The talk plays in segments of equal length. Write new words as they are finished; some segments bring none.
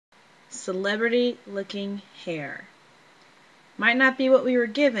celebrity looking hair. Might not be what we were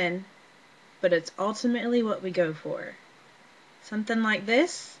given, but it's ultimately what we go for. Something like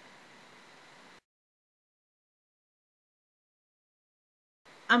this.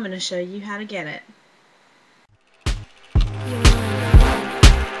 I'm going to show you how to get it.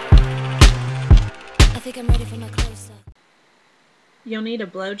 I think I'm ready for my close-up. You'll need a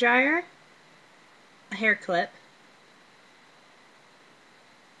blow dryer, a hair clip,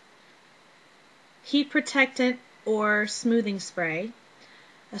 heat protectant or smoothing spray,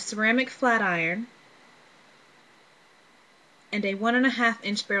 a ceramic flat iron, and a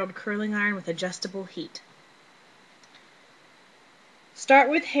 1.5-inch barreled curling iron with adjustable heat. Start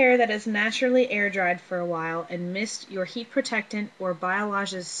with hair that is naturally air dried for a while and mist your heat protectant or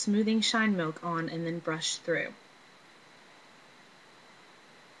Biolage's smoothing shine milk on and then brush through.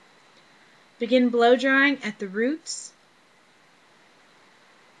 Begin blow drying at the roots,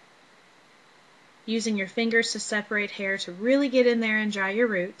 using your fingers to separate hair to really get in there and dry your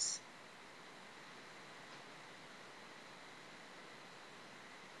roots.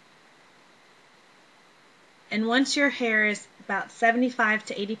 And once your hair is about 75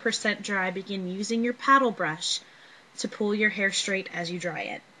 to 80% dry, begin using your paddle brush to pull your hair straight as you dry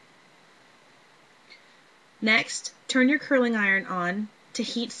it. Next, turn your curling iron on to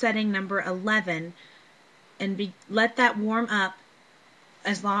heat setting number 11 and let that warm up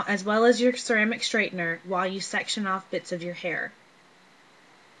as well as your ceramic straightener while you section off bits of your hair.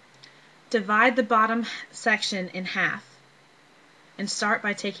 Divide the bottom section in half and start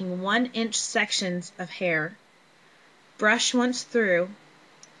by taking 1-inch sections of hair, brush once through,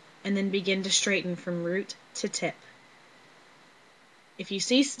 and then begin to straighten from root to tip. If you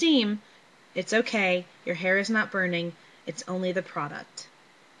see steam, it's okay, your hair is not burning, it's only the product.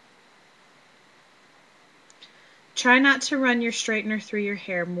 Try not to run your straightener through your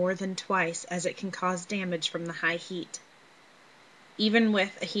hair more than twice, as it can cause damage from the high heat, even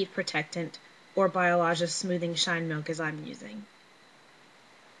with a heat protectant or Biologe's smoothing shine milk as I'm using.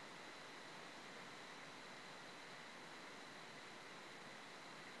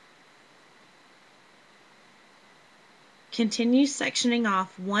 Continue sectioning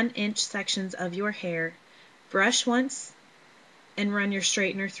off 1-inch sections of your hair, brush once, and run your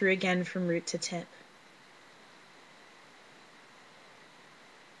straightener through again from root to tip.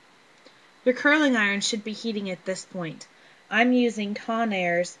 Your curling iron should be heating at this point. I'm using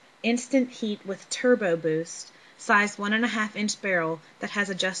ConAir's Instant Heat with Turbo Boost, size 1.5-inch barrel that has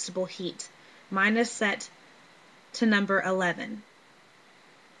adjustable heat. Mine is set to number 11.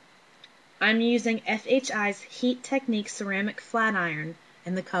 I'm using FHI's Heat Technique ceramic flat iron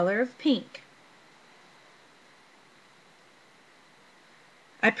in the color of pink.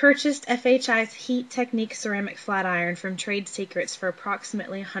 I purchased FHI's Heat Technique ceramic flat iron from Trade Secrets for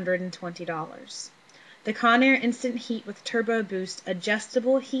approximately $120. The ConAir Instant Heat with Turbo Boost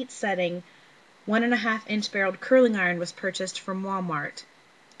adjustable heat setting 1.5-inch barreled curling iron was purchased from Walmart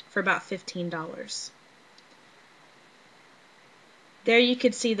for about $15. There you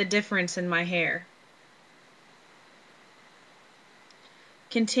could see the difference in my hair.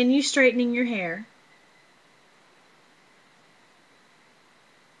 Continue straightening your hair.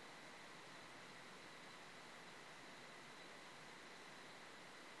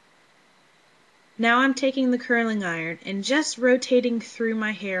 Now I'm taking the curling iron and just rotating through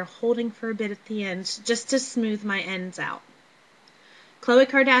my hair, holding for a bit at the ends just to smooth my ends out. Khloe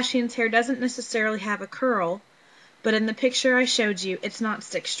Kardashian's hair doesn't necessarily have a curl, but in the picture I showed you, it's not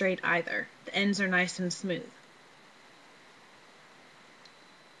stick straight either. The ends are nice and smooth.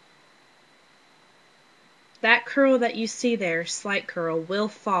 That curl that you see there, slight curl, will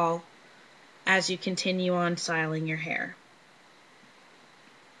fall as you continue on styling your hair.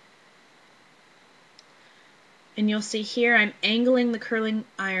 And you'll see here I'm angling the curling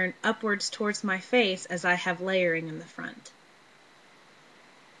iron upwards towards my face as I have layering in the front.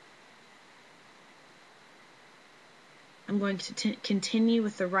 I'm going to continue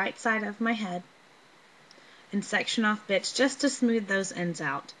with the right side of my head and section off bits just to smooth those ends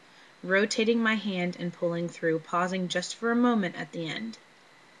out, rotating my hand and pulling through, pausing just for a moment at the end.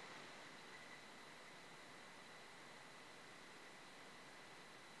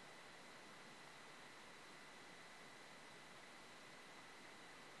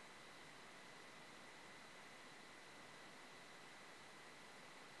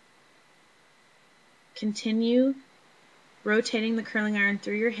 Continue rotating the curling iron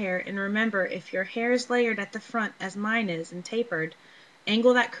through your hair, and remember, if your hair is layered at the front as mine is and tapered,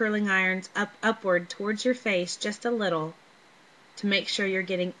 angle that curling iron upward towards your face just a little to make sure you're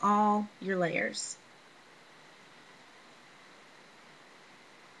getting all your layers.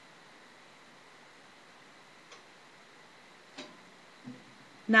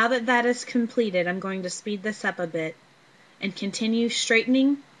 Now that that is completed, I'm going to speed this up a bit and continue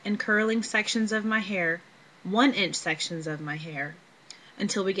straightening and curling sections of my hair, 1-inch sections of my hair,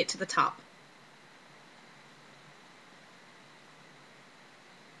 until we get to the top.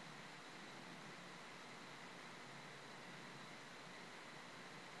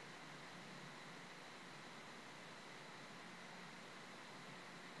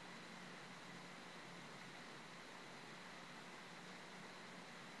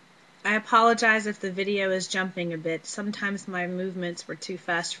 I apologize if the video is jumping a bit. Sometimes my movements were too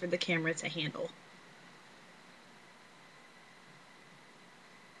fast for the camera to handle.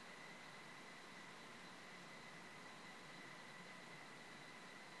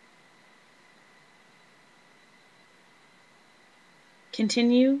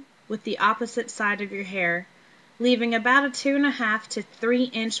 Continue with the opposite side of your hair, leaving about a 2.5 to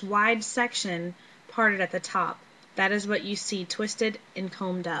 3-inch wide section parted at the top. That is what you see twisted and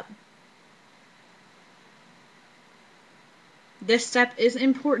combed up. This step is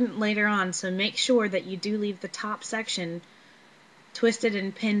important later on, so make sure that you do leave the top section twisted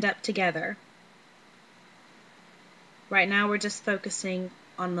and pinned up together. Right now we're just focusing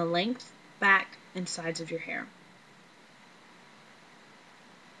on the length, back, and sides of your hair.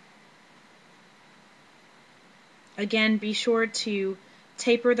 Again, be sure to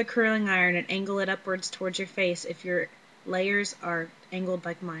taper the curling iron and angle it upwards towards your face if your layers are angled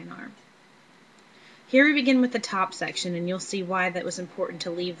like mine are. Here we begin with the top section, and you'll see why that was important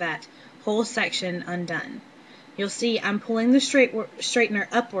to leave that whole section undone. You'll see I'm pulling the straightener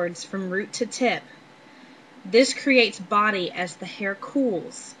upwards from root to tip. This creates body as the hair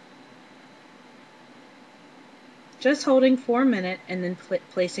cools. Just holding for a minute and then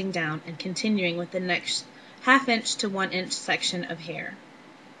placing down and continuing with the next 1/2 inch to 1-inch section of hair.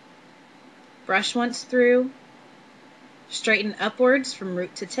 Brush once through, straighten upwards from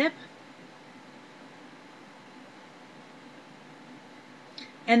root to tip,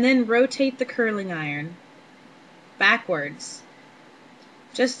 and then rotate the curling iron backwards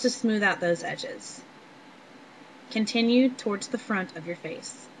just to smooth out those edges. Continue towards the front of your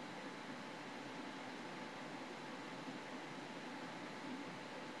face.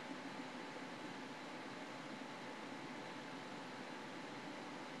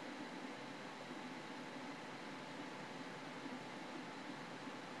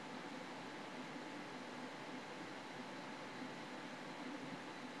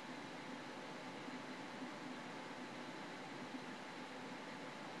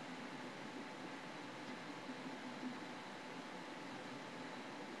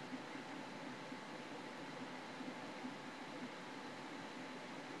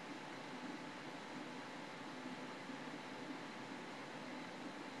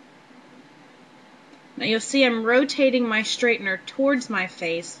 Now you'll see I'm rotating my straightener towards my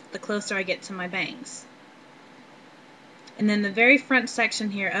face the closer I get to my bangs. And then the very front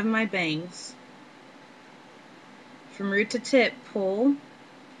section here of my bangs, from root to tip, pull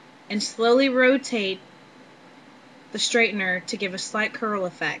and slowly rotate the straightener to give a slight curl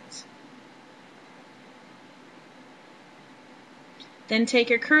effect. Then take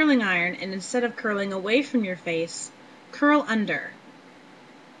your curling iron and instead of curling away from your face, curl under.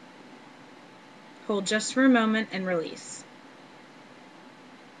 Hold just for a moment and release.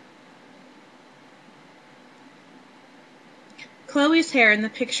 Khloe's hair in the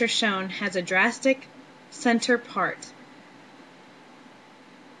picture shown has a drastic center part.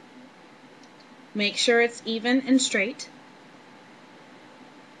 Make sure it's even and straight.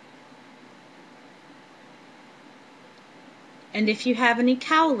 And if you have any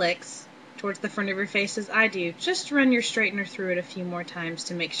cowlicks towards the front of your face as I do, just run your straightener through it a few more times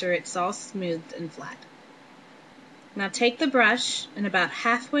to make sure it's all smoothed and flat. Now take the brush and about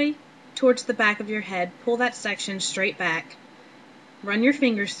halfway towards the back of your head, pull that section straight back. Run your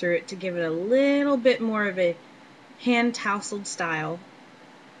fingers through it to give it a little bit more of a hand tousled style.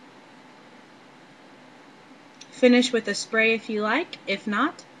 Finish with a spray if you like. If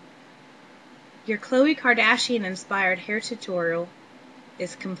not, your Khloe Kardashian inspired hair tutorial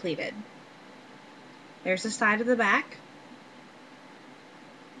is completed. There's the side of the back.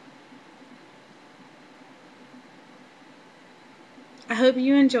 I hope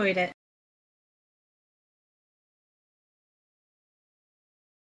you enjoyed it.